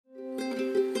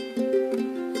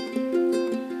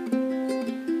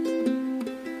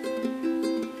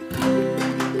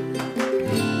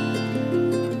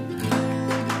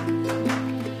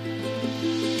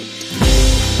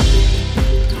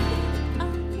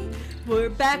We're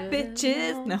back,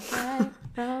 bitches.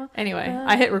 No. Anyway,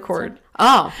 I hit record.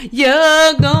 Oh.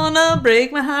 You're gonna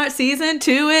break my heart. Season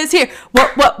 2 is here.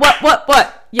 What?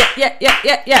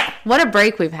 Yeah. What a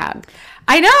break we've had.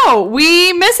 I know.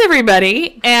 We miss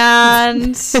everybody. And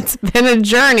It's been a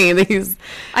journey.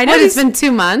 It's been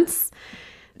 2 months.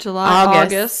 July,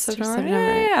 August, September.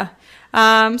 Yeah.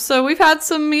 So we've had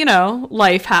some,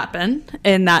 life happen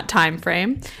in that time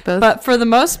frame. But for the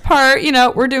most part,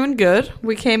 we're doing good.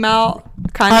 We came out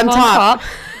kind of on top.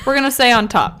 We're going to say on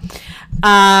top.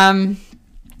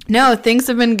 No, things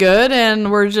have been good,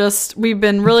 and we've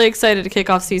been really excited to kick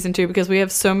off season 2 because we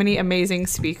have so many amazing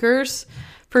speakers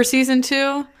for season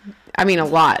 2. I mean, a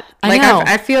lot. I know.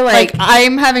 I feel like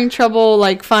I'm having trouble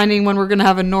finding when we're going to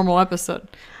have a normal episode.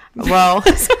 Well,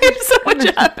 so we have so much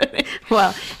happening.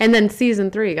 Well, and then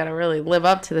season 3, you got to really live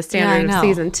up to the standard of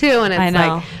season 2, and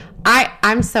it's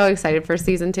I'm so excited for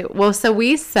season 2. Well, so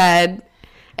we said,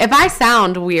 if I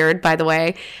sound weird, by the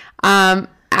way,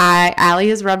 Allie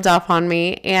has rubbed off on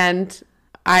me, and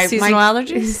seasonal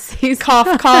allergies,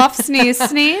 cough,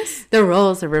 sneeze. The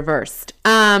roles are reversed.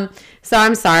 So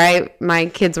I'm sorry, my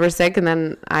kids were sick, and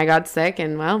then I got sick,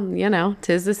 and well,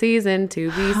 'tis the season to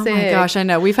be sick. Oh my gosh, I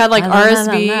know. We've had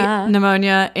RSV,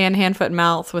 pneumonia, and hand, foot, and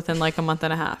mouth within a month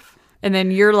and a half, and then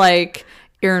you're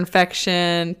ear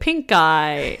infection, pink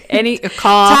eye, a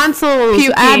cough, tonsils,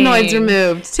 puking, adenoids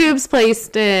removed, tubes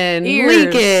placed in, ears.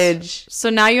 Leakage.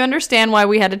 So now you understand why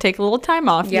we had to take a little time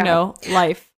off.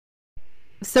 Life.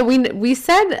 So we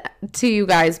said to you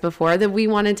guys before that we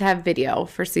wanted to have video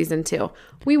for season 2.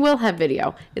 We will have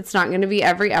video. It's not going to be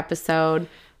every episode.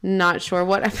 Not sure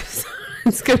what episode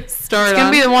it's going to start. It's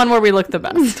going to be the one where we look the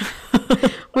best.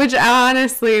 Which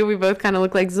honestly, we both kind of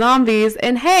look like zombies.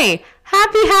 And hey,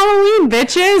 happy Halloween,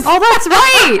 bitches! Oh, that's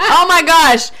right. Oh my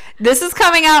gosh, this is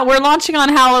coming out. We're launching on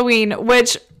Halloween,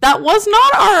 which that was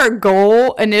not our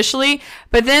goal initially,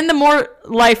 but then the more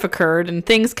life occurred and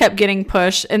things kept getting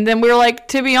pushed, and then we were like,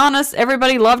 to be honest,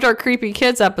 everybody loved our creepy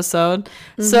kids episode,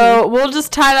 so we'll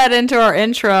just tie that into our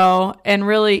intro and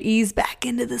really ease back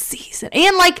into the season.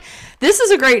 And this is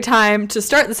a great time to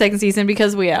start the second season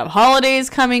because we have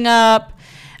holidays coming up.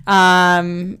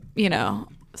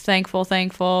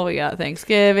 Thankful. We got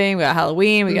Thanksgiving, we got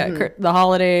Halloween, we got the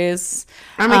holidays.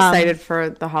 I'm excited for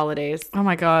the holidays. Oh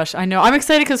my gosh, I know. I'm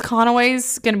excited because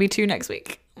Conaway's going to be 2 next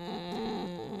week.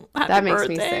 That makes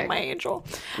me sick. My angel.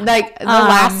 The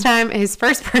last time, his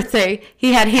first birthday,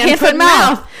 he had hand, foot,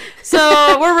 mouth.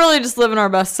 So we're really just living our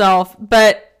best self.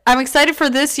 But I'm excited for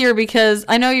this year because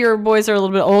I know your boys are a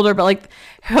little bit older, but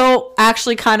he'll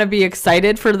actually kind of be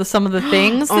excited for some of the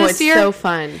things this year. Oh, it's so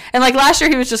fun. And last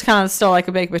year he was just kind of still like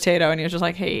a baked potato, and he was just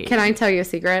like, hey. Can I tell you a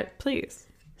secret? Please.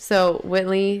 So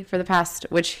Whitley, for the past,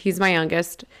 which he's my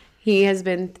youngest, he has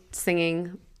been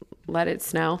singing Let It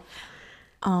Snow.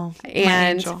 Oh,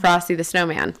 and Frosty the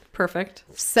Snowman. Perfect.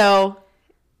 So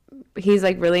he's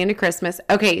really into Christmas.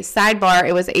 Okay, sidebar,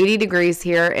 it was 80 degrees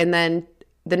here, and then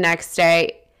the next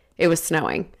day it was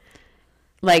snowing.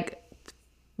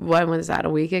 When was that,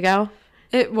 a week ago?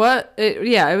 It was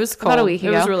cold. About a week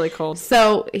ago. It was really cold.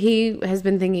 So he has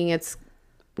been thinking it's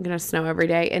going to snow every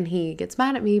day, and he gets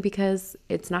mad at me because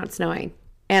it's not snowing.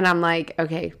 And I'm like,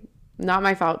 okay, not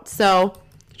my fault. So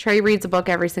Trey reads a book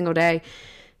every single day,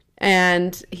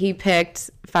 and he picked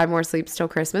 5 More Sleeps Till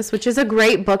Christmas, which is a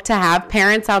great book to have.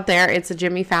 Parents out there, it's a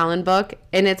Jimmy Fallon book,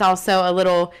 and it's also a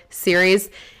little series.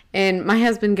 And my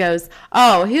husband goes,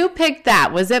 oh, who picked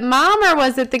that? Was it mom or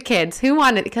was it the kids? Who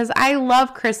wanted it? Because I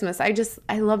love Christmas. I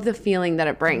love the feeling that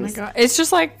it brings. Oh my God. It's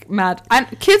just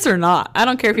kids or not. I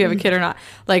don't care if you have a kid or not.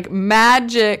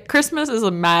 Magic. Christmas is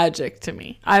a magic to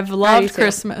me. I've loved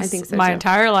Christmas I think so my too.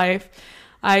 entire life.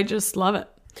 I just love it.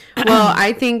 Well,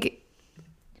 I think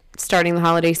starting the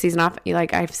holiday season off,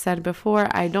 like I've said before,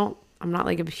 I'm not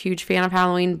a huge fan of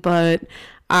Halloween, but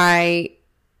I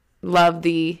love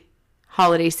the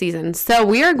holiday season. So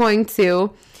we are going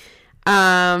to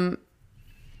dive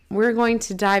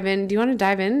in. Do you want to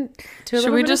dive in to a Should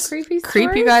little we bit just of creepy creep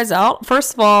stories? you guys out?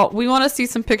 First of all, we want to see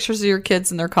some pictures of your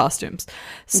kids in their costumes.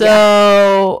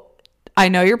 So I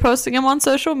know you're posting them on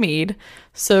social media.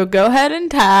 So go ahead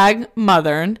and tag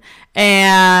Mothern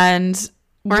and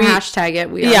hashtag it.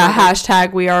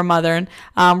 Hashtag we are Mothern.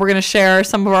 We're going to share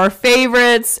some of our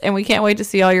favorites, and we can't wait to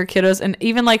see all your kiddos, and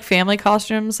even family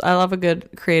costumes. I love a good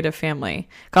creative family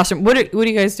costume. What are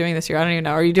you guys doing this year? I don't even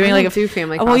know. Are you doing do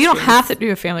family costumes. Well, you don't have to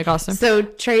do a family costume. So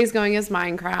Trey's going as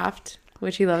Minecraft,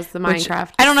 which he loves the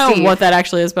Minecraft. I don't know what that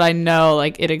actually is, but I know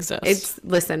it exists.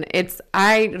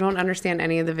 I don't understand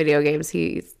any of the video games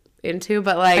he's into,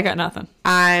 but I got nothing.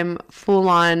 I'm full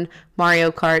on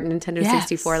Mario Kart, Nintendo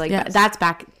 64. That's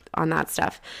back on that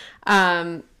stuff.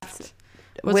 What's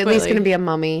Whitley's Whitley? gonna be a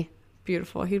mummy.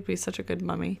 Beautiful. He'd be such a good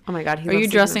mummy. Oh my god, Are you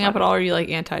dressing up at all, or are you like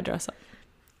anti-dress up?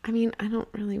 I mean, I don't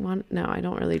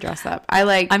really dress up.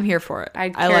 I'm here for it. I I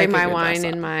carry like a my good wine dress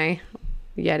up. in my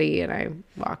Yeti and I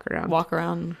walk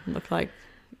around. Look like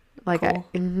cool.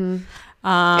 it's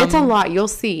It's a lot. You'll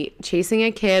see chasing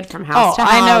a kid from house to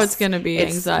house. I know it's gonna be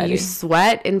anxiety. You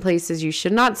sweat in places you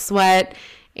should not sweat,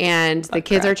 and the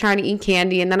kids are trying to eat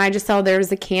candy. And then I just saw there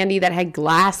was a candy that had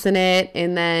glass in it,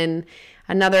 and then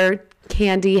another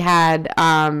candy had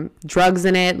drugs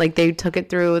in it. Like they took it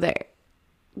through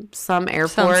some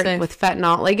airport with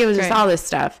fentanyl. Like it was just all this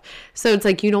stuff. So it's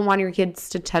like you don't want your kids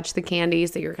to touch the candy,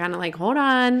 so you're kind of like, hold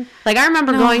on. Like I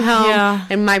remember going home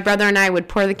and my brother and I would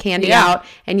pour the candy out,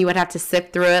 and you would have to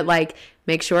sift through it, like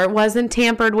make sure it wasn't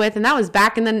tampered with. And that was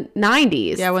back in the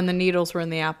 90s. Yeah, when the needles were in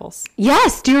the apples.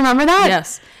 Yes. Do you remember that?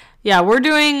 Yes. Yeah, we're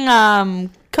doing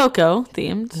cocoa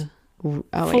themed.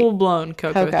 Full blown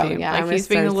cocoa theme. Yeah, like he's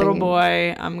being a little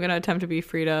boy. I'm gonna attempt to be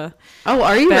Frida. Oh,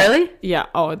 are you really? Yeah.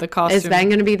 Oh, the costume. Is Ben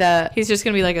gonna be He's just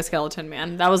gonna be like a skeleton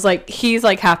man. That was like he's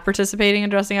like half participating in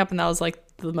dressing up, and that was like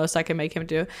the most I can make him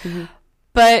do. Mm-hmm.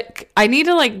 But I need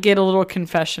to like get a little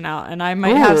confession out, and I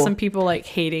might have some people like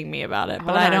hating me about it,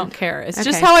 but I don't care. It's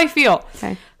just how I feel.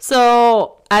 Okay.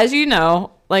 So as you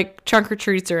know, like trunk or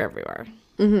treats are everywhere.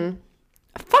 Mm-hmm.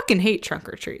 I fucking hate trunk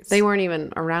or treats. They weren't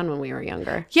even around when we were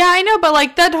younger. Yeah, I know, but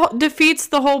like that defeats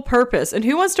the whole purpose. And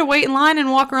who wants to wait in line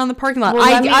and walk around the parking lot? Well,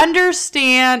 I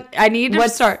understand. I need to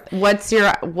start. What's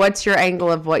your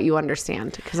angle of what you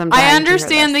understand? Because I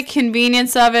understand the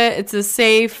convenience of it. It's a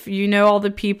safe. You know all the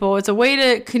people. It's a way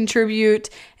to contribute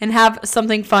and have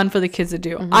something fun for the kids to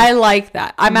do. Mm-hmm. I like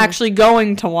that. I'm actually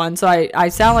going to one, so I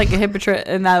sound like a hypocrite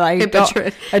in that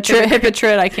hypocrite.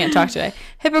 I can't talk today.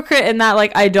 Hypocrite in that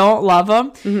like I don't love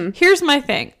them. Mm-hmm. Here's my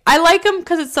thing. I like them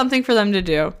because it's something for them to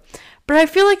do. But I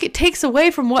feel like it takes away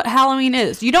from what Halloween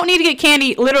is. You don't need to get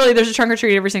candy. Literally, there's a trunk or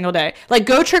treat every single day. Like,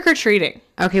 go trick or treating.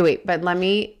 Okay, wait, but let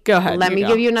me go ahead. Let me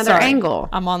give you another angle.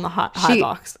 I'm on the high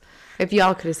box. If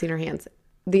y'all could have seen her hands.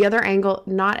 The other angle,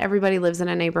 not everybody lives in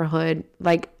a neighborhood.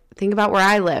 Like, think about where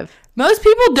I live. Most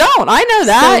people don't. I know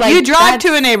that. So, like, you drive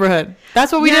to a neighborhood.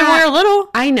 That's what we did when we were little.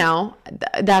 I know.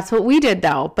 That's what we did,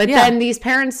 though. But then these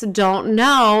parents don't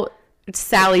know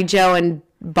Sally, Joe, and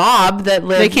Bob that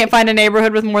live. They can't find a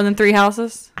neighborhood with more than 3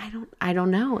 houses? I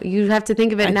don't know. You have to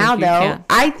think of it now, though. Can.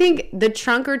 I think the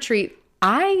trunk or treat,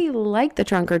 I like the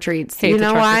trunk or treats. You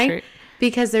know why?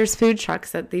 Because there's food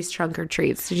trucks at these trunk or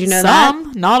treats. Did you know that?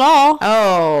 Some, not all.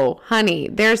 Oh, honey,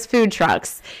 there's food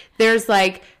trucks. There's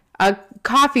like a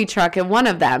coffee truck at one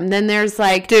of them. Then there's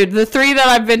like... Dude, the 3 that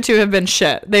I've been to have been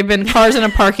shit. They've been cars in a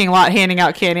parking lot handing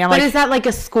out candy. But is that like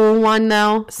a school one,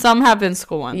 though? Some have been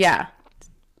school ones. Yeah.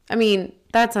 I mean,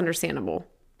 that's understandable.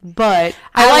 But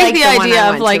I like the idea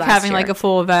of like having like a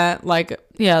full event. Like,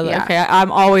 okay,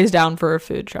 I'm always down for a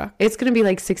food truck. It's going to be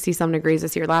like 60 some degrees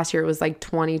this year. Last year it was like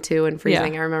 22 and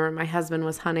freezing. I remember my husband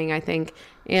was hunting, I think.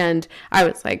 And I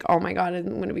was like, oh my God,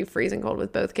 I'm going to be freezing cold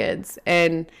with both kids.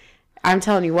 And I'm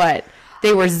telling you what,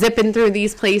 they were zipping through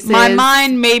these places. My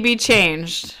mind may be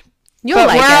changed. But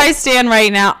like where I stand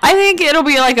right now, I think it'll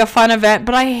be like a fun event.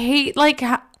 But I hate like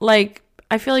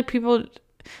I feel like people...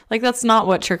 Like, that's not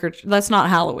what that's not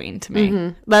Halloween to me.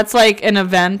 Mm-hmm. That's like an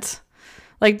event.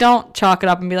 Like, don't chalk it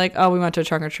up and be like, oh, we went to a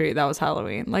trunk or treat. That was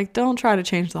Halloween. Like, don't try to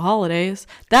change the holidays.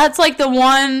 That's like the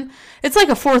one, it's like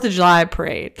a 4th of July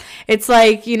parade. It's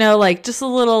like, you know, like just a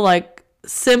little like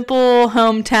simple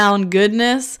hometown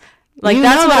goodness. Like,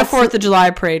 that's what a 4th of July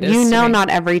parade is. You know, not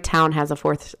every town has a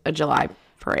 4th of July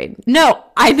parade. No,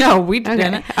 I know we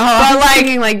didn't. Okay. Oh, but like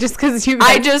thinking, like just because you.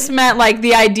 I just meant like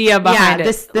the idea behind it,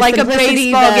 this like a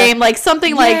baseball game, like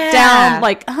something like down,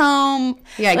 like home.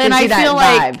 Yeah, and I feel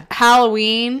like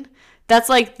Halloween. That's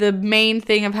like the main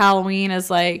thing of Halloween is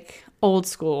like old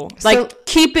school. Like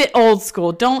keep it old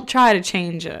school. Don't try to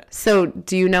change it. So,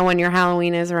 do you know when your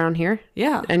Halloween is around here?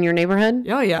 Yeah, in your neighborhood?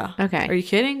 Oh yeah. Okay. Are you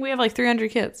kidding? We have like 300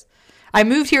 kids. I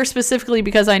moved here specifically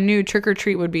because I knew trick or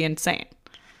treat would be insane.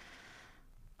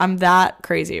 I'm that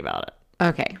crazy about it.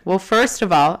 Okay. Well, first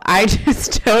of all, I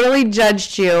just totally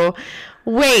judged you.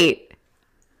 Wait.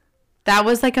 That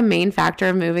was like a main factor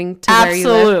of moving to where you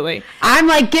live? Absolutely. I'm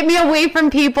like, get me away from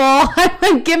people.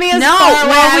 Give me a spot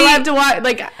where I have to walk.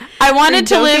 Like, I wanted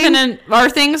to live in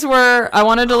I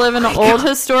wanted to live in an old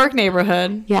historic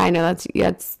neighborhood. Yeah, I know. That's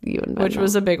you and Ben. Which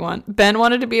was a big one. Ben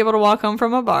wanted to be able to walk home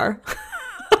from a bar.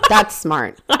 That's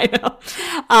smart. I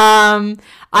know.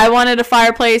 I wanted a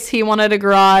fireplace. He wanted a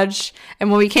garage. And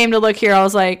when we came to look here, I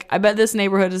was like, I bet this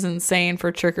neighborhood is insane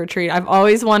for trick or treat. I've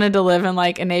always wanted to live in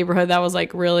like a neighborhood that was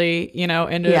like really, you know,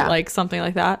 into like something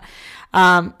like that.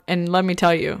 And let me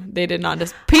tell you, they did not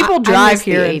just people I drive miss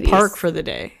the here and 80s. park for the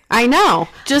day I know.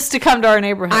 just to come to our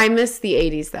neighborhood. I miss the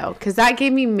 80s though, because that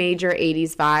gave me major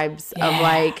 80s vibes of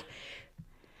like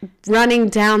running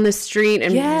down the street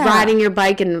and riding your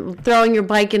bike and throwing your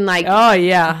bike in like oh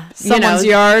yeah, someone's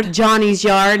yard, Johnny's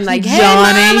yard, and like, hey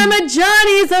Johnny. Mom, I'm at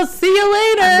Johnny's, I'll see you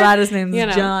later. I'm glad his name's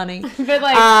Johnny. But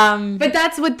like, but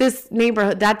that's what this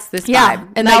neighborhood. That's this vibe.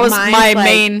 And like, that was mine's my like,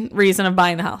 main reason of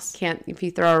buying the house. Can't if you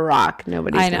throw a rock,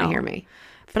 nobody's gonna hear me.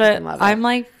 But I'm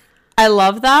like, I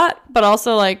love that, but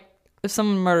also like, if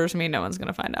someone murders me, no one's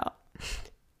gonna find out.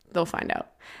 They'll find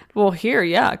out. Well, here,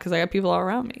 yeah, because I got people all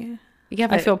around me. Yeah,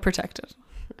 I feel protected.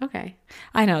 Okay.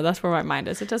 I know, that's where my mind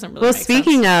is. It doesn't really Well, make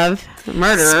speaking sense. of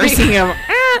murderers. Speaking of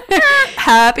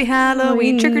happy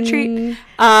Halloween, trick or treat.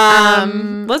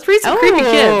 Let's read some creepy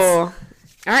kids. All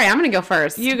right, I'm going to go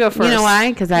first. You go first. You know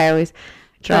why? Because I always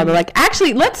draw the like.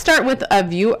 Actually, let's start with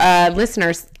a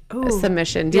listener's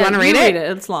submission. Do you want to read it?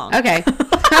 It's long. Okay.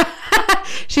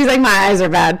 She's like, my eyes are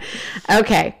bad.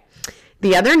 Okay.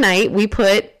 The other night we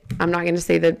put, I'm not going to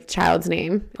say the child's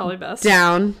name, probably best,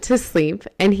 down to sleep,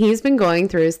 and he's been going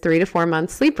through his 3 to 4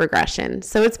 month sleep regression,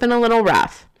 so it's been a little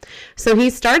rough. So he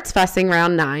starts fussing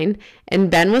around 9, and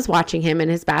Ben was watching him in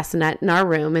his bassinet in our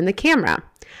room in the camera.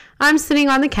 I'm sitting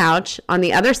on the couch on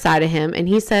the other side of him, and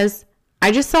he says,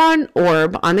 I just saw an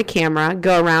orb on the camera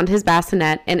go around his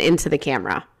bassinet and into the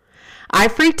camera. I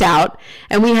freaked out,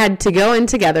 and we had to go in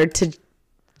together to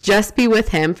just be with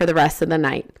him for the rest of the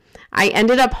night. I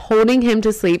ended up holding him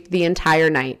to sleep the entire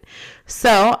night.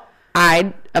 So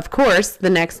of course, the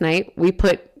next night we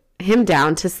put him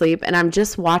down to sleep, and I'm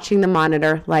just watching the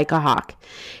monitor like a hawk.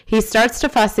 He starts to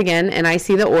fuss again, and I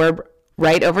see the orb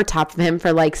right over top of him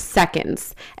for like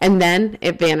seconds, and then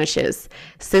it vanishes.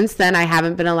 Since then, I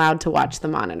haven't been allowed to watch the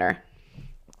monitor.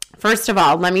 First of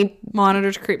all,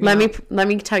 monitors creep me out. Let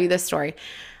me tell you this story.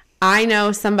 I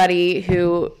know somebody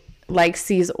who like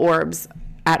sees orbs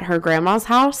at her grandma's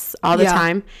house all the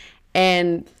time,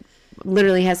 and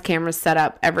literally has cameras set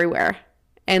up everywhere,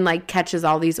 and like catches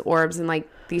all these orbs and like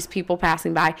these people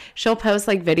passing by. She'll post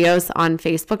like videos on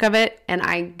Facebook of it, and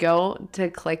I go to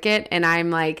click it, and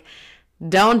I'm like,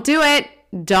 don't do it,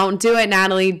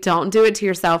 Natalie, don't do it to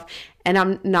yourself. And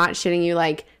I'm not shitting you,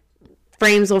 like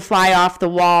frames will fly off the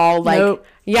wall, like nope.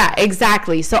 Yeah,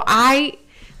 exactly. So I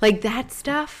like that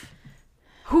stuff.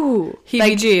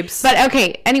 Heebie-jeebies. But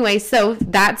okay, anyway, so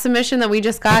that submission that we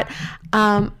just got,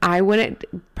 I would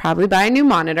probably buy a new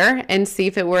monitor and see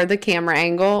if it were the camera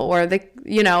angle or the,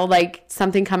 like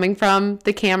something coming from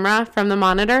the camera from the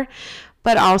monitor.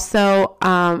 But also,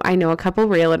 I know a couple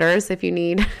realtors if you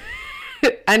need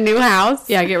a new house.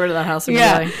 Yeah, get rid of that house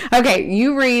immediately. Yeah. Okay,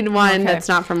 you read one that's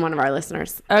not from one of our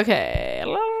listeners. Okay.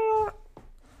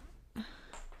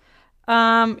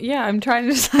 Yeah, I'm trying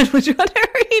to decide which one to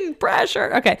read.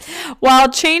 Pressure. Okay. While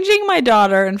changing my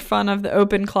daughter in front of the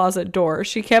open closet door,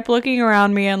 she kept looking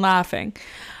around me and laughing.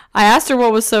 I asked her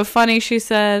what was so funny. She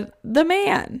said, "The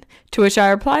man." To which I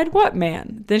replied, "What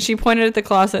man?" Then she pointed at the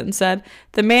closet and said,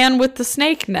 "The man with the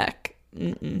snake neck."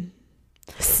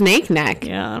 Snake neck?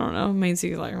 Yeah, I don't know. It means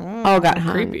he's like, got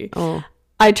creepy. Oh.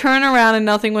 I turned around and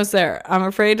nothing was there. I'm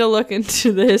afraid to look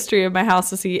into the history of my house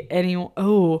to see anyone.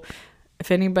 If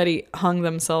anybody hung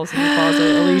themselves in the closet,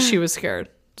 at least she was scared.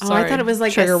 Sorry. I thought it was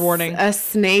like trigger warning. A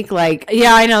snake, like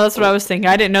yeah, I know that's what I was thinking.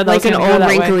 I didn't know that like was an old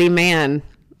wrinkly man.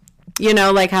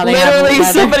 Like how they literally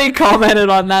have somebody commented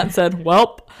on that and said,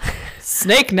 "Welp,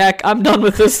 snake neck. I'm done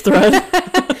with this thread."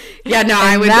 Yeah, no,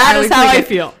 That is how I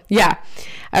feel. Yeah.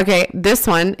 Okay, this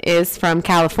one is from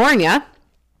California.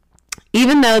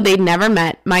 Even though they'd never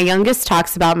met, my youngest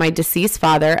talks about my deceased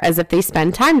father as if they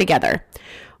spend time together.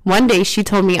 One day she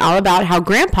told me all about how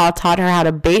Grandpa taught her how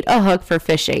to bait a hook for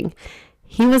fishing.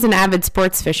 He was an avid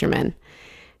sports fisherman.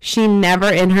 She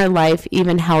never in her life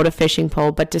even held a fishing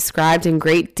pole, but described in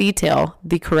great detail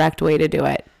the correct way to do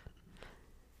it.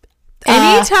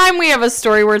 Anytime we have a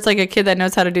story where it's like a kid that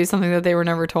knows how to do something that they were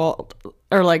never told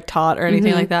or like taught or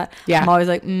anything like that, I'm always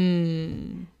like,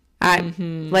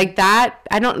 like that.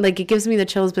 I don't like it gives me the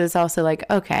chills, but it's also like,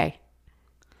 okay,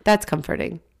 that's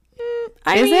comforting.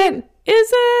 Is it?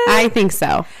 I think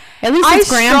so. At least it's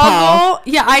Grandpa.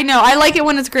 Yeah, I know. I like it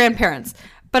when it's grandparents.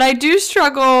 But I do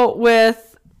struggle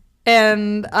with,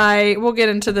 and I will get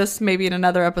into this maybe in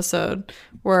another episode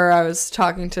where I was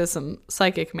talking to some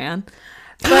psychic man.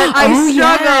 But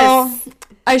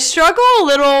I struggle a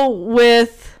little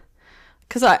with,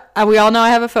 because we all know I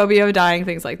have a phobia of dying,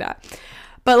 things like that.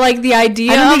 But like the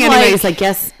idea, I don't think anybody's like,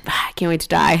 yes, I can't wait to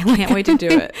die. Can't wait to do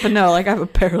it. But no, like I have a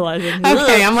paralyzing.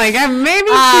 Okay, I'm like, maybe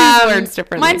choose words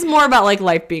differently. Mine's more about like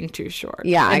life being too short.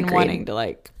 Yeah, and wanting to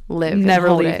like live and never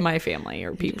hold leave it. my family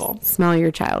or people. Just smell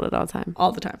your child at all times.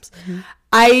 All the times.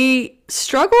 I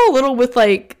struggle a little with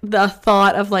like the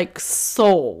thought of like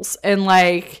souls and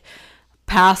like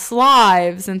past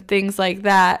lives and things like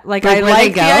that. Like I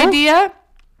like the idea.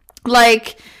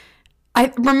 Like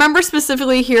I remember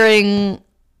specifically hearing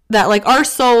that like our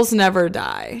souls never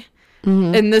die.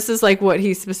 And this is like what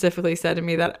he specifically said to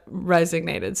me that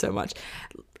resonated so much.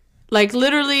 Like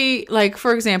literally, like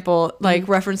for example, like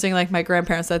referencing like my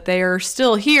grandparents, that they are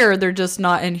still here, they're just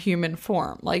not in human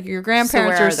form. Like your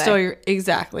grandparents are still your,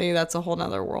 exactly. That's a whole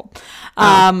nother world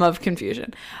of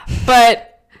confusion.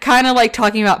 But kind of like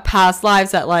talking about past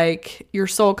lives, that like your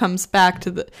soul comes back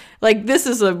to the, like this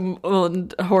is a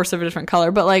horse of a different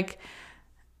color, but like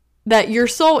that your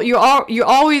soul, you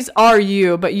always are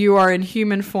you, but you are in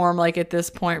human form like at this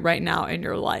point right now in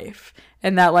your life.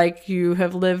 And that, like, you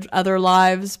have lived other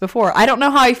lives before. I don't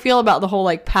know how I feel about the whole,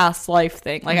 like, past life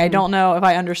thing. Like, I don't know if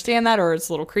I understand that, or it's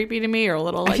a little creepy to me, or a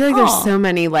little, like, I feel like there's so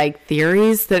many, like,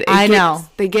 theories that know.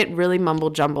 They get really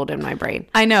mumble-jumbled in my brain.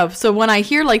 I know. So when I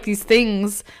hear, like, these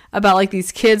things about, like,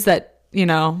 these kids that, you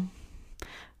know,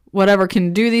 whatever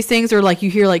can do these things, or, like, you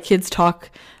hear, like, kids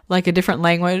talk, like, a different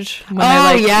language. When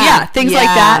like, yeah, things like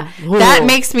that. Ooh. That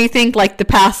makes me think, like, the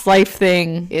past life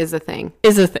thing is a thing.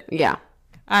 Yeah.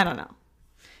 I don't know.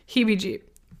 Heebie-jeeb.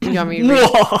 You want me to read?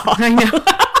 I know.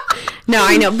 No,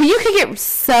 I know. But you could get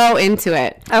so into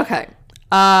it. Okay.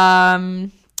 Why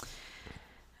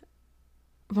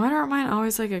aren't mine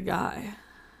always like a guy?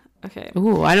 Okay.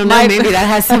 Ooh, I don't know. Maybe that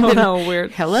has something. I don't know,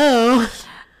 weird. Hello.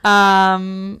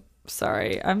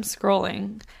 Sorry. I'm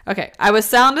scrolling. Okay. I was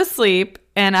sound asleep,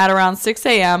 and at around 6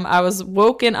 a.m., I was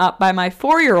woken up by my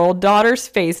 4-year-old daughter's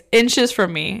face inches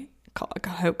from me. I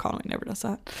hope Colleen never does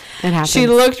that. It happens. She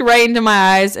looked right into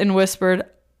my eyes and whispered,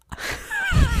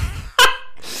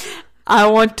 I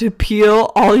want to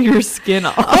peel all your skin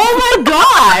off. Oh my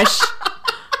gosh.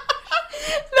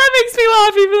 That makes me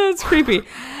laugh, even though it's creepy.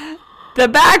 The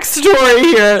backstory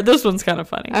here, this one's kind of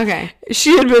funny. Okay.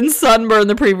 She had been sunburned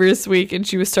the previous week, and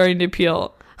she was starting to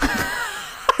peel.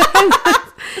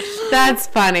 That's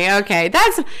funny. Okay.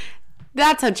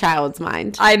 That's a child's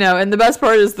mind. I know. And the best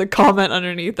part is the comment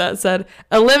underneath that said,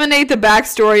 eliminate the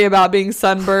backstory about being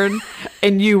sunburned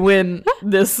and you win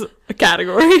this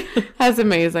category. That's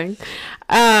amazing.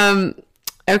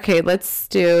 Okay, let's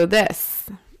do this.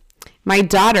 My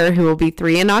daughter, who will be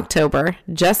 3 in October,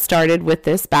 just started with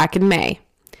this back in May.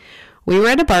 We were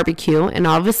at a barbecue, and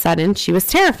all of a sudden she was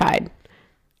terrified.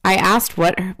 I asked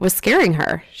what was scaring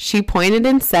her. She pointed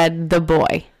and said, the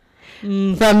boy.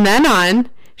 From then on,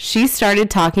 she started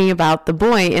talking about the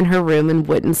boy in her room and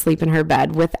wouldn't sleep in her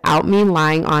bed without me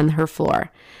lying on her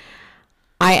floor.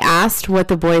 I asked what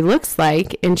the boy looks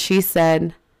like, and she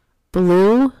said,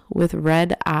 blue with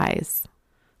red eyes.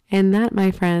 And that, my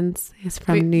friends, is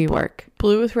from New York.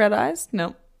 Blue with red eyes?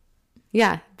 No.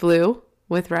 Yeah, blue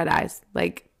with red eyes.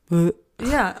 Like,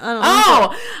 yeah, I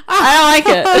don't like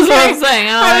it. That's what I'm saying.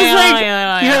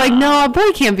 You're like, no, a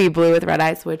boy can't be blue with red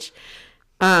eyes, which,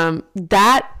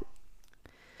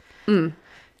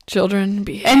 children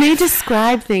behave. And they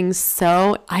describe things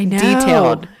so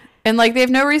detailed. And like they have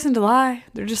no reason to lie.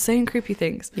 They're just saying creepy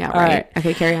things. Yeah, right.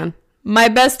 Okay, carry on. My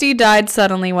bestie died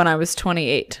suddenly when I was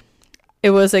 28. It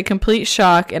was a complete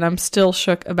shock, and I'm still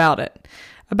shook about it.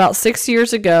 About 6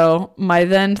 years ago, my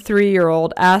then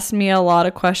 3-year-old asked me a lot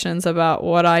of questions about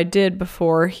what I did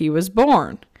before he was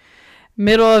born.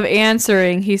 Middle of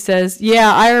answering, he says,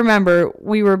 yeah, I remember.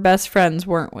 We were best friends,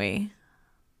 weren't we?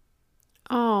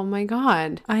 Oh my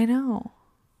God. I know.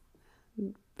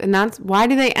 And that's why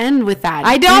do they end with that?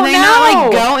 I don't know. Do they not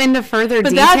like go into further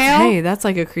detail? That's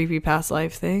like a creepy past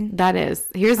life thing. That is.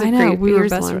 Here's a creepy. We were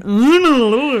best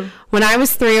friends. When I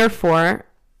was 3 or 4,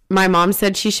 my mom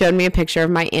said she showed me a picture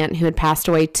of my aunt who had passed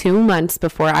away 2 months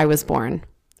before I was born.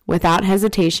 Without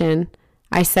hesitation,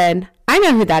 I said, I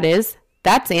know who that is.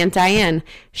 That's Aunt Diane.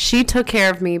 She took care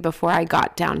of me before I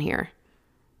got down here.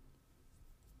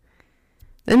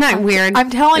 Isn't that weird? I'm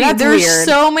telling you, there's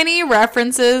so many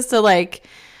references to like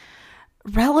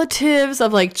relatives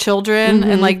of like children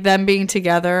and like them being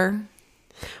together.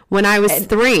 When I was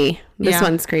 3, this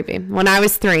one's creepy. When I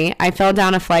was 3, I fell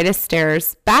down a flight of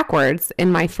stairs backwards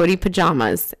in my footy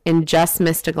pajamas and just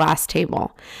missed a glass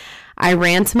table. I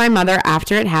ran to my mother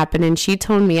after it happened, and she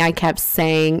told me I kept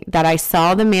saying that I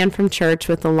saw the man from church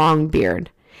with the long beard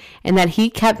and that he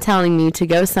kept telling me to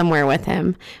go somewhere with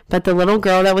him, but the little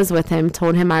girl that was with him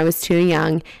told him I was too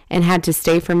young and had to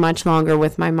stay for much longer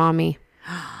with my mommy.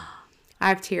 I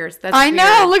have tears. That's I weird.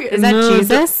 know. Look, is that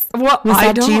Jesus? Well, was I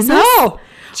that don't Jesus? know.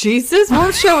 Jesus,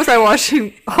 what show was I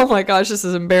watching? Oh my gosh, this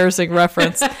is an embarrassing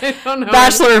reference. I don't know.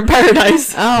 Bachelor in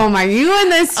Paradise. Oh my, you in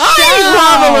this show.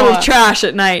 I love a little trash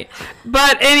at night.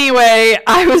 But anyway,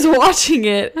 I was watching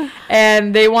it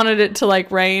and they wanted it to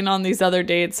like rain on these other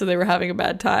dates, so they were having a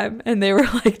bad time and they were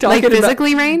like talking Like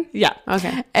physically rain? Yeah.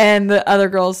 Okay. And the other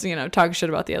girls, talking shit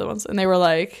about the other ones, and they were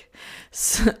like,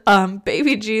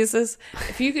 baby Jesus,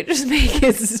 if you could just make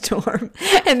it storm.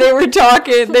 And they were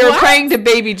talking, they were praying to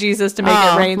baby Jesus to make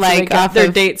it rain, so they got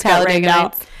their dates got rained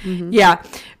out. Mm-hmm. Yeah.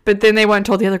 But then they went and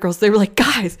told the other girls, they were like,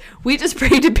 guys, we just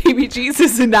prayed to baby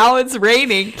Jesus and now it's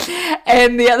raining.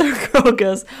 And the other girl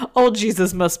goes, old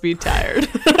Jesus must be tired.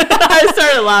 I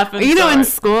started laughing. In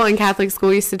school, in Catholic school,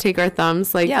 we used to take our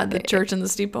thumbs, like, yeah, the church and the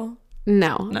steeple.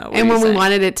 No. And when we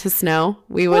wanted it to snow,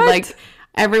 we would like,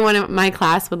 everyone in my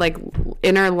class would like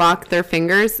interlock their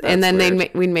fingers. That's and then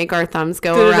we'd make our thumbs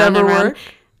go around and around.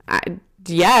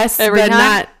 Yes, every but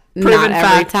time? not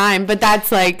every time. But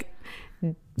that's like,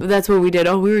 that's what we did.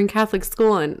 Oh, we were in Catholic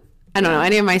school, and I don't know,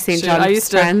 any of my St. John's I used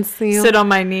friends. To sit on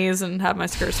my knees and have my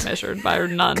skirts measured by a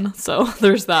nun. So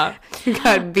there's that. You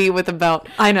got beat with a belt.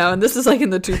 I know, and this is like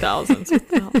in the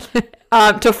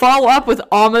 2000s. To follow up with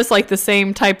almost like the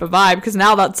same type of vibe, because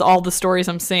now that's all the stories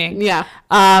I'm seeing. Yeah.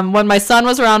 When my son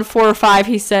was around 4 or 5,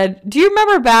 he said, do you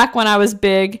remember back when I was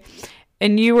big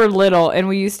and you were little and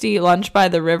we used to eat lunch by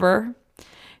the river?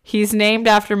 He's named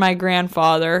after my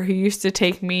grandfather who used to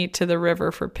take me to the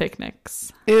river for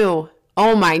picnics. Ew.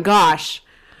 Oh my gosh.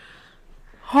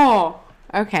 Oh,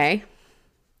 okay.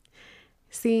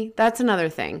 See, that's another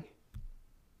thing.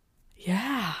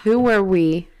 Yeah. Who were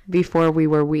we before we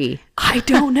were we? I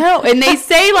don't know. And they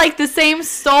say like the same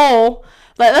soul.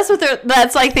 Like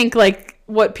that's I think like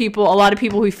what a lot of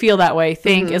people who feel that way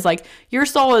think is like your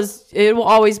soul it will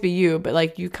always be you, but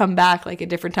like you come back like at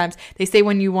different times. They say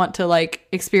when you want to like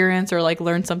experience or like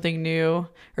learn something new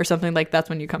or something, like that's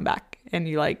when you come back and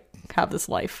you like have this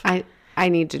life. I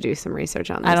need to do some research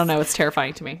on this. I don't know. It's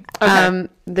terrifying to me. Okay.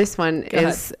 This one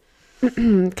is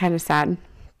kind of sad.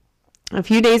 A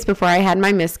few days before I had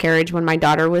my miscarriage, when my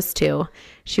daughter was 2,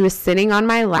 she was sitting on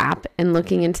my lap and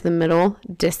looking into the middle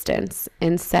distance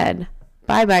and said,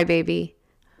 "Bye-bye, baby.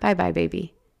 Bye-bye,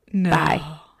 baby. No. Bye."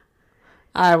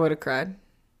 I would have cried.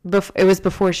 It was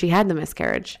before she had the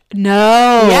miscarriage.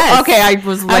 No. Yes. Okay, I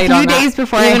was late on that. A few days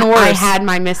before I had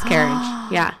my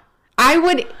miscarriage. Yeah. I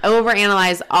would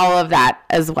overanalyze all of that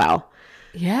as well.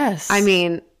 Yes. I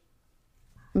mean,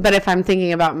 but if I'm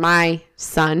thinking about my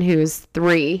son who's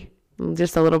 3,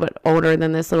 just a little bit older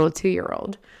than this little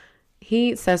 2-year-old,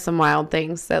 he says some wild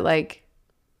things that, like,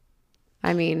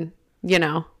 I mean,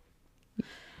 I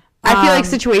feel like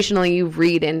situationally you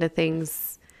read into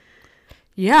things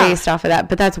based off of that,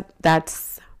 but that's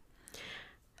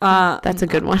a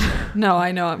good one. No,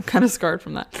 I know. I'm kind of scarred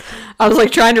from that. I was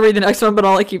like trying to read the next one, but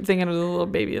all I keep thinking of is a little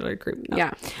baby that I creeped out.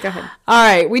 Yeah, go ahead. All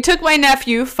right. We took my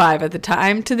nephew, 5 at the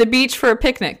time, to the beach for a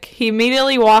picnic. He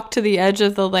immediately walked to the edge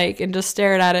of the lake and just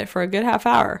stared at it for a good half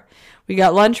hour. We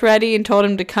got lunch ready and told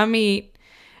him to come eat.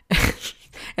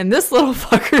 And this little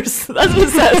fucker, that's what it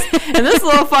says. And this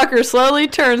little fucker slowly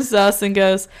turns to us and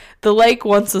goes, "The lake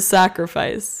wants a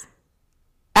sacrifice."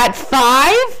 At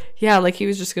 5? Yeah, like he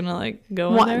was just gonna like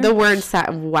go in there. The word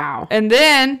wow. And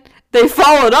then they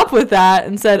followed up with that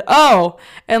and said, "Oh,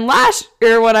 and last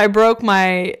year when I broke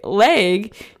my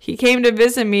leg, he came to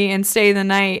visit me and stay the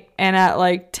night. And at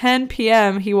like 10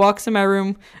 p.m., he walks in my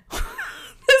room."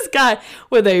 This guy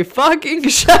with a fucking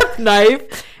chef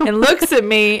knife and looks at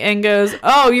me and goes,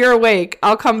 "Oh, you're awake.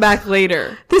 I'll come back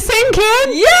later." The same kid?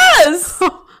 Yes.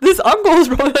 This uncle is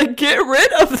probably like, "Get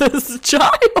rid of this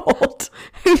child."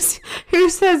 Who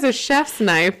says a chef's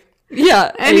knife?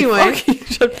 Yeah. Anyway.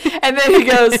 And then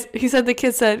he said the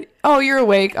kid said, "Oh, you're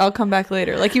awake. I'll come back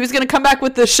later." Like he was going to come back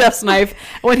with the chef's knife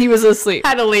when he was asleep.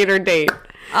 At a later date.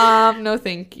 No,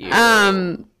 thank you.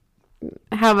 How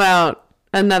about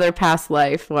another past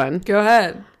life one? Go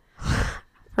ahead.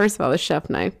 First of all, the chef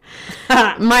knife.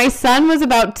 My son was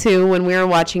about 2 when we were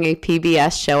watching a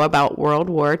PBS show about World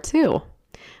War II.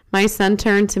 My son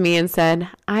turned to me and said,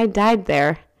 "I died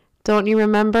there. Don't you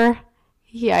remember?"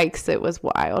 Yikes, it was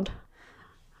wild.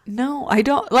 No, I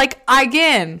don't. Like,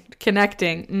 again,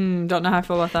 connecting. Don't know how I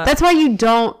feel about that. That's why you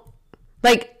don't,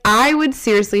 like, I would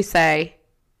seriously say,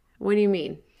 what do you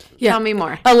mean? Yeah. Tell me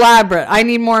more. Elaborate. I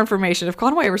need more information. If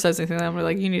Conway ever says anything, I'm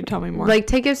like, you need to tell me more. Like,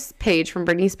 take a page from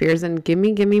Britney Spears and give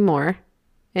me more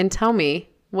and tell me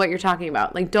what you're talking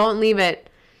about. Like, don't leave it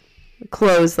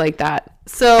closed like that.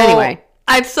 So, anyway.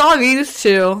 I saw these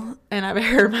two, and I have a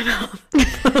hair in my mouth.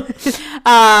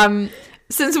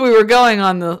 Since we were going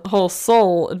on the whole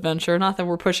soul adventure, not that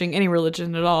we're pushing any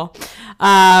religion at all,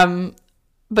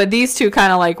 but these two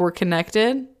kind of like were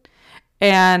connected.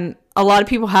 And a lot of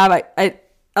people have, a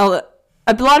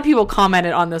lot of people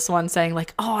commented on this one saying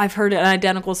like, oh, I've heard an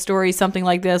identical story, something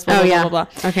like this. Blah, blah, blah,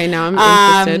 blah. Okay, now I'm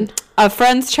interested. A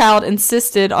friend's child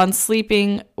insisted on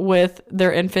sleeping with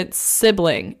their infant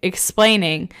sibling,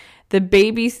 explaining the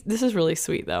baby, this is really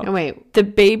sweet though. Oh, wait. The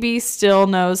baby still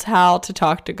knows how to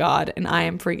talk to God, and I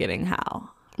am forgetting how.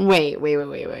 Wait.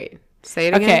 Say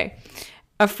it again. Okay.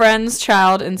 A friend's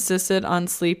child insisted on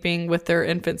sleeping with their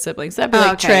infant siblings. That'd be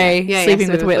like Trey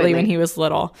sleeping with Whitley when he was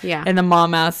little. Yeah. And the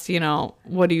mom asked,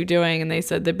 what are you doing? And they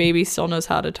said, the baby still knows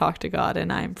how to talk to God,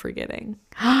 and I'm forgetting.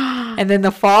 And then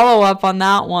the follow-up on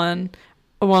that one,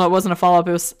 well, it wasn't a follow-up.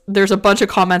 There's a bunch of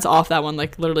comments off that one,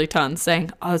 like literally tons, saying,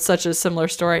 oh, it's such a similar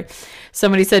story.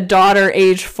 Somebody said, daughter,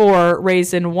 age 4,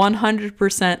 raised in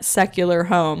 100% secular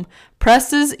home,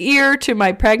 pressed his ear to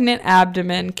my pregnant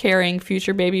abdomen, carrying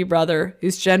future baby brother,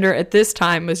 whose gender at this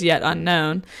time was yet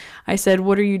unknown. I said,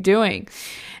 what are you doing?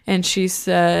 And she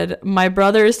said, my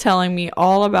brother is telling me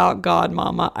all about God,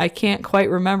 Mama. I can't quite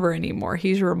remember anymore.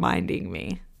 He's reminding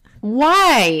me.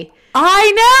 Why?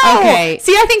 I know. Okay.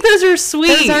 See, I think those are sweet.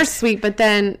 Those are sweet, but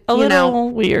then, a little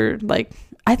weird. Like,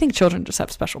 I think children just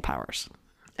have special powers.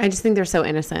 I just think they're so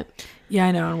innocent. Yeah,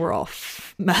 I know, and we're all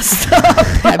messed up.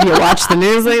 Have you watched the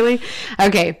news lately?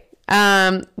 Okay.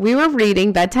 We were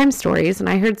reading bedtime stories, and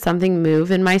I heard something move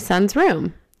in my son's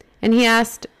room. And he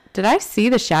asked, did I see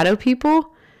the shadow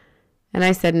people? And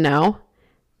I said, no.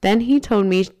 Then he told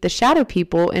me the shadow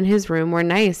people in his room were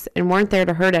nice and weren't there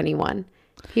to hurt anyone.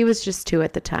 He was just 2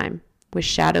 at the time, with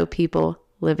shadow people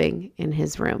living in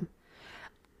his room.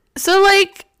 So,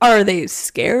 like, are they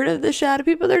scared of the shadow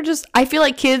people? They're just, I feel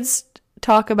like kids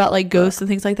talk about, like, ghosts and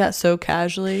things like that so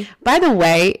casually. By the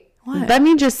way, let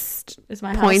me just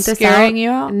point this scaring out. You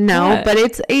out? No, What? but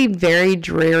it's a very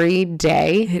dreary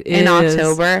day in is.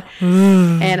 October.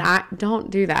 And I don't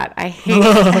do that. I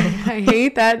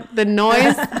hate that, the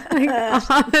noise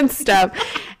and stuff.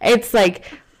 It's like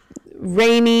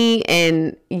rainy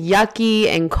and yucky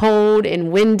and cold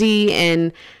and windy,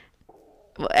 and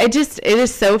it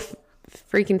is so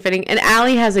freaking fitting. And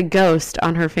Allie has a ghost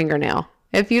on her fingernail.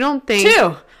 If you don't think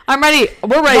 2, I'm ready.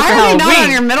 We're ready why for are Halloween. they not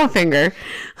on your middle finger?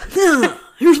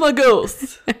 Here's my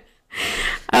ghost.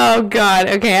 Oh God.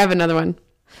 Okay, I have another one.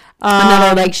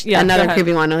 Another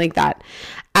creepy one like that.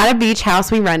 At a beach house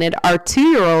we rented, our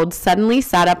 2-year-old suddenly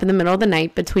sat up in the middle of the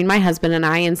night between my husband and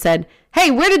I and said,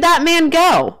 "Hey, where did that man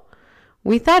go?"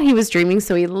 We thought he was dreaming,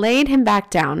 so we laid him back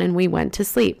down and we went to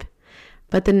sleep.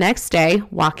 But the next day,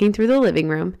 walking through the living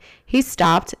room, he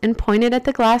stopped and pointed at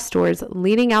the glass doors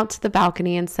leading out to the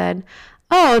balcony and said,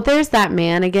 "Oh, there's that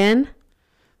man again."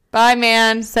 Bye,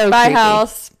 man. So bye, creepy.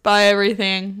 house. Bye,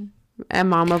 everything. A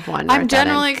mom of one. I'm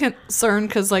generally concerned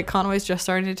because, like, Conway's just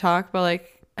starting to talk, but,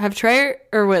 like, have Trey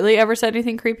or Whitley ever said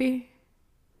anything creepy?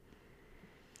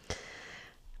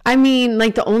 I mean,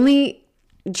 like, the only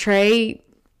Trey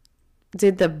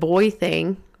did the boy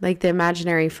thing, like the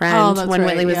imaginary friend when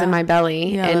Whitley was in my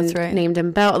belly and named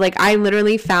him Belle. Like, I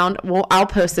literally found, well, I'll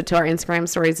post it to our Instagram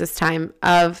stories this time,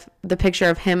 of the picture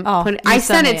of him. I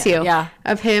sent it to you. Yeah.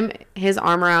 Of him, his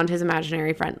arm around his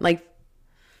imaginary friend. Like,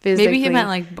 physically. Maybe he meant,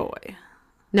 like, boy.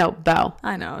 No, Belle.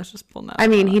 I know. I was just pulling that I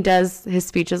mean, he does, his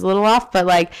speech is a little off, but,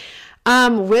 like,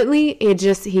 Whitley,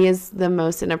 he is the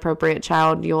most inappropriate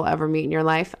child you'll ever meet in your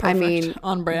life. Perfect. I mean,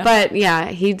 on brand. But yeah,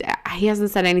 he hasn't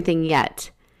said anything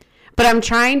yet. But I'm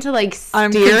trying to, like,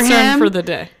 I'm steer concerned him for the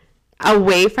day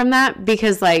away from that,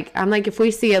 because, like, I'm like, if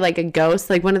we see a ghost,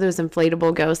 like one of those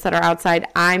inflatable ghosts that are outside,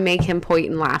 I make him point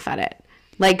and laugh at it,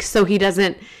 like, so he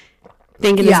doesn't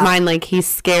think in his mind like he's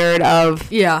scared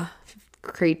of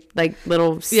like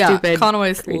little stupid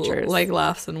Conway's creatures. Like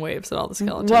laughs and waves at all the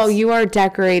skeletons. Well, you are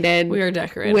decorated. We are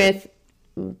decorated with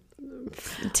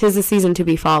 'tis the season to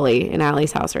be folly in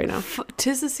Allie's house right now.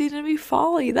 'Tis the season to be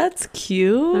folly. That's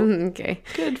cute. Okay,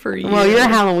 good for you. Well, you're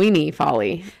Halloweeny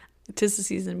folly. 'Tis the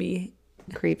season to be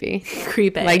creepy,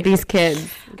 like these kids.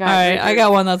 God, all right, I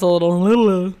got one that's a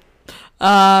little.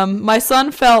 My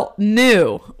son felt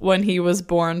new when he was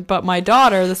born, but my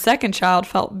daughter, the second child,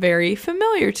 felt very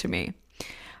familiar to me.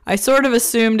 I sort of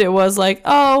assumed it was like,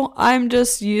 oh, I'm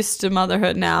just used to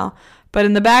motherhood now. But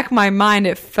in the back of my mind,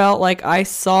 it felt like I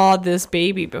saw this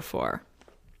baby before.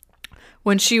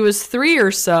 When she was 3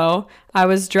 or so, I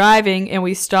was driving and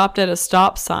we stopped at a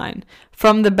stop sign.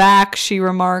 From the back, she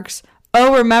remarks,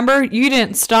 "Oh, remember? You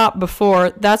didn't stop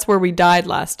before. That's where we died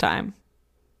last time."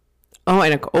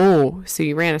 Oh, so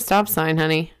you ran a stop sign,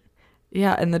 honey.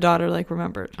 Yeah, and the daughter, like,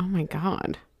 remembered. Oh, my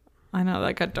God. I know,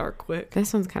 that got dark quick.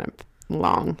 This one's kind of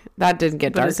long. That did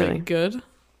get dark. Is it good?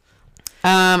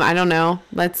 I don't know.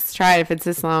 Let's try it if it's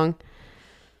this long.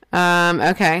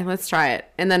 Okay, let's try it.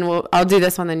 And then I'll do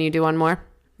this one, then you do one more.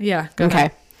 Yeah, go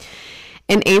ahead.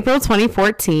 In April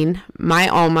 2014, my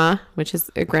Oma, which is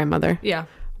a grandmother,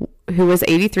 who was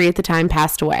 83 at the time,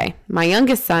 passed away. My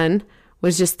youngest son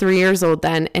was just 3 years old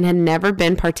then and had never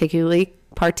been particularly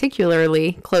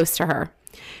close to her.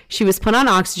 She was put on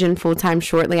oxygen full-time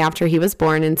shortly after he was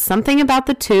born, and something about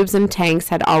the tubes and tanks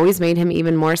had always made him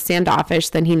even more standoffish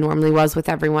than he normally was with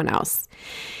everyone else.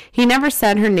 He never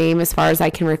said her name as far as I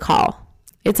can recall.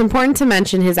 It's important to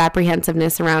mention his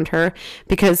apprehensiveness around her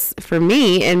because, for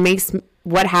me, it makes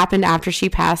what happened after she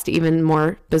passed even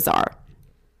more bizarre.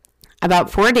 About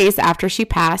 4 days after she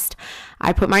passed,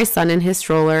 I put my son in his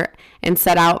stroller and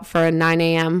set out for a 9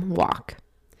 a.m. walk.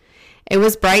 It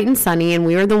was bright and sunny, and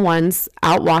we were the ones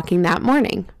out walking that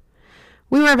morning.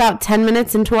 We were about 10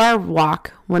 minutes into our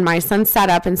walk when my son sat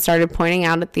up and started pointing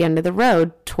out at the end of the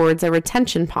road towards a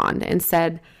retention pond and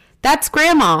said, "That's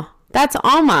Grandma. That's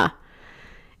Alma."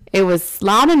 It was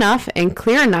loud enough and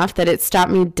clear enough that it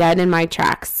stopped me dead in my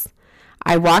tracks.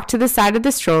 I walked to the side of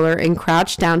the stroller and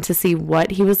crouched down to see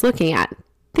what he was looking at,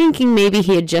 thinking maybe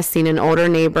he had just seen an older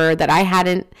neighbor that I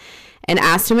hadn't, and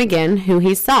asked him again who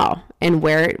he saw and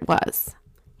where it was.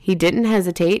 He didn't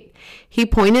hesitate. He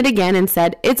pointed again and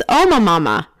said, "It's Oma,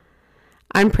 Mama."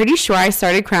 I'm pretty sure I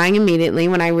started crying immediately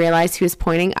when I realized he was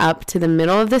pointing up to the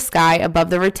middle of the sky above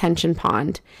the retention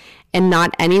pond, and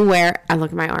not anywhere, I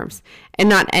look at my arms, and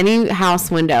not any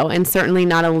house window, and certainly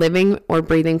not a living or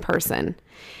breathing person.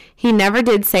 He never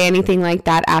did say anything like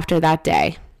that after that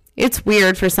day. It's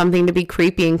weird for something to be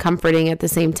creepy and comforting at the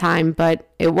same time, but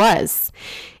it was.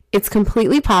 It's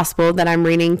completely possible that I'm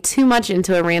reading too much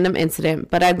into a random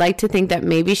incident, but I'd like to think that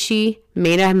maybe she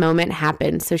made a moment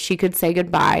happen so she could say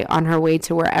goodbye on her way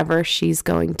to wherever she's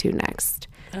going to next.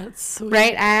 That's sweet.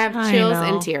 Right? I have chills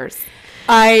and tears.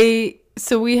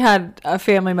 So we had a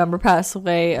family member pass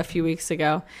away a few weeks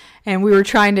ago, and we were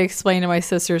trying to explain to my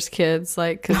sister's kids,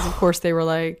 like, because of course they were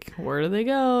like, "Where do they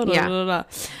go?" Da, da, da,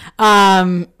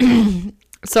 da.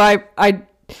 So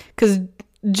because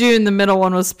June, the middle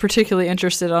one, was particularly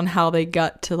interested on how they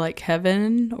got to like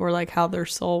heaven or like how their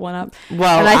soul went up.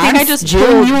 Well, and I think I just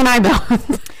June, you and I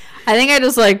both. I think I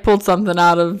just like pulled something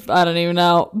out of, I don't even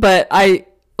know, but I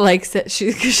like said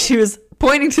she was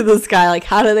pointing to the sky, like,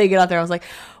 how do they get out there? I was like,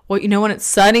 well, you know, when it's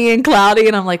sunny and cloudy,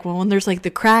 and I'm like, well, when there's like the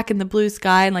crack in the blue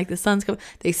sky and like the sun's coming,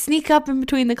 they sneak up in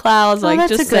between the clouds. Like, that's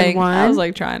just a good saying, one. I was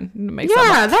like trying to make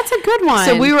Yeah, that's a good one.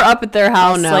 So we were up at their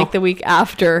house like the week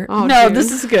after. Oh, no, June.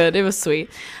 this is good. It was sweet.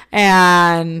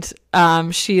 And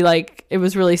she like, it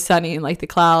was really sunny and like the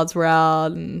clouds were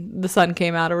out and the sun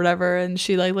came out or whatever. And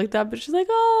she like looked up and she's like,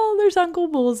 "Oh, there's Uncle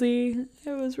Bullseye."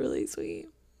 It was really sweet.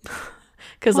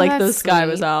 Because like the sky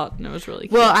was out and it was really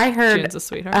cute. Well, I heard June's a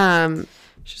sweetheart.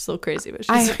 She's a little crazy, but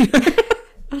she's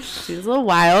she's a little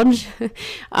wild.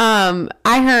 I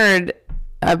heard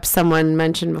someone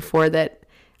mention before that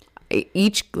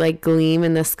each like gleam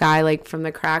in the sky, like from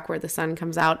the crack where the sun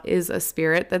comes out, is a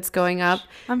spirit that's going up.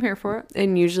 I'm here for it.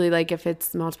 And usually, like, if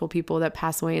it's multiple people that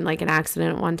pass away in like an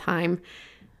accident at one time,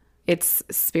 it's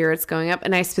spirits going up.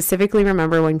 And I specifically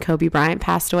remember when Kobe Bryant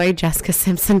passed away, Jessica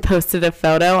Simpson posted a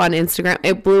photo on Instagram.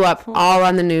 It blew up all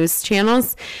on the news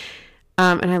channels.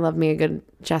 And I love me a good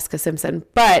Jessica Simpson,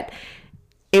 but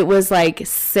it was like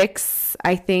 6,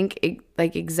 I think,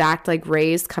 like exact like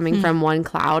rays coming from one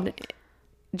cloud.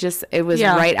 Just, it was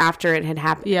right after it had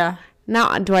happened. Yeah.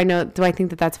 Now, do I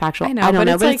think that that's factual? I know, I don't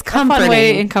know, it's but like it's comforting. a fun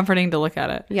way and comforting to look at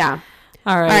it. Yeah.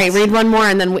 All right. All right, read one more,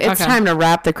 and then it's time to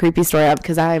wrap the creepy story up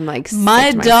because I'm like,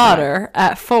 my daughter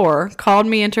at 4 called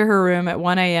me into her room at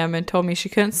 1 a.m. and told me she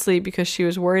couldn't sleep because she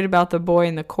was worried about the boy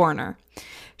in the corner.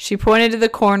 She pointed to the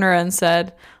corner and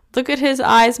said, "Look at his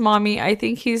eyes, Mommy. I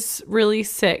think he's really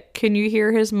sick. Can you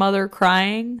hear his mother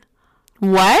crying?"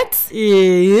 What? No,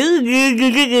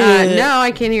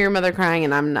 I can't hear your mother crying,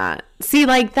 and I'm not. See,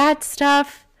 like that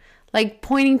stuff, like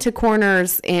pointing to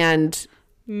corners and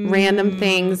random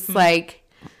things, like,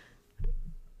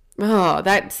 oh,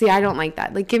 that. See, I don't like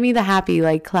that. Like, give me the happy,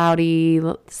 like cloudy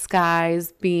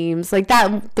skies, beams, like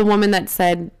that. The woman that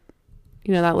said,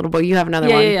 you know, that little boy. You have another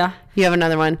one. Yeah. You have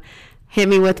another one. Hit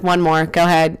me with one more. Go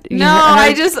ahead.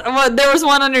 There was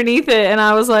one underneath it, and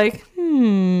I was like,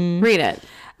 read it.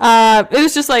 It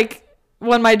was just like,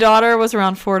 when my daughter was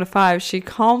around 4 to 5, she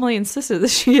calmly insisted that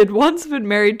she had once been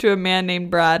married to a man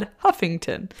named Brad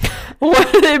Huffington.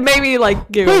 It made me like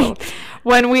giggle.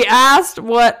 When we asked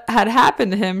what had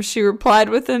happened to him, she replied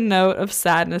with a note of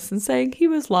sadness and saying he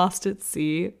was lost at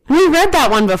sea. We read that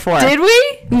one before. Did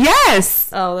we? Yes.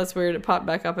 Oh, that's weird. It popped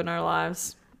back up in our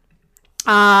lives.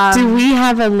 Do we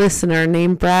have a listener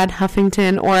named Brad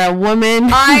Huffington or a woman?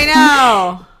 I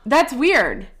know. That's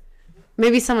weird.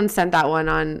 Maybe someone sent that one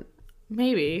on.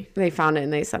 Maybe. They found it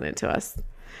and they sent it to us.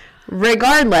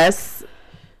 Regardless,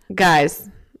 guys,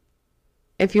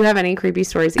 if you have any creepy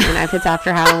stories, even if it's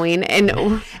after Halloween. And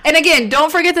again,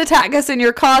 don't forget to tag us in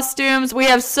your costumes. We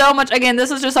have so much. Again,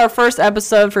 this is just our first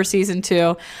episode for season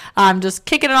 2. Just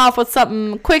kicking it off with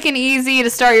something quick and easy to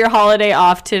start your holiday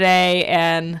off today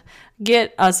and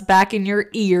get us back in your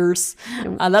ears.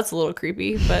 That's a little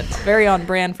creepy, but very on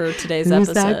brand for today's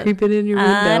episode. Who's that creeping in your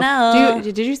window? I know.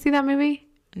 Did you see that movie?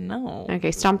 No.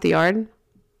 Okay, Stomp the Yard.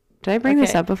 Did I bring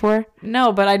this up before?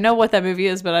 No, but I know what that movie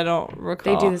is, but I don't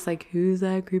recall. They do this like, who's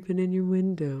that creeping in your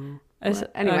window?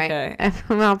 Anyway, okay.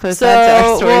 I'll post that to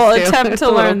our stories we'll too. attempt to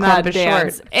learn that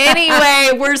dance.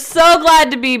 Anyway, we're so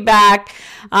glad to be back.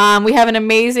 We have an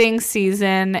amazing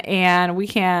season, and we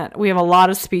have a lot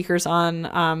of speakers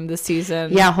on this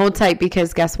season. Yeah, hold tight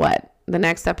because guess what? The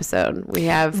next episode we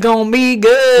have it's gonna be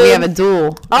good. We have a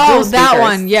duel. Oh, that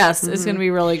one, yes, it's gonna be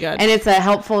really good, and it's a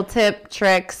helpful tip,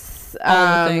 tricks,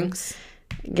 all the things.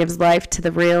 Gives life to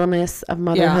the realness of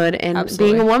motherhood and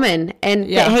absolutely. being a woman. And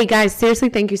hey, guys, seriously,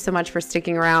 thank you so much for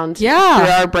sticking around through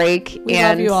our break. We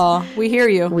love you all. We hear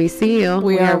you. We see you.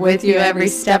 We are with you every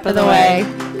step of the way.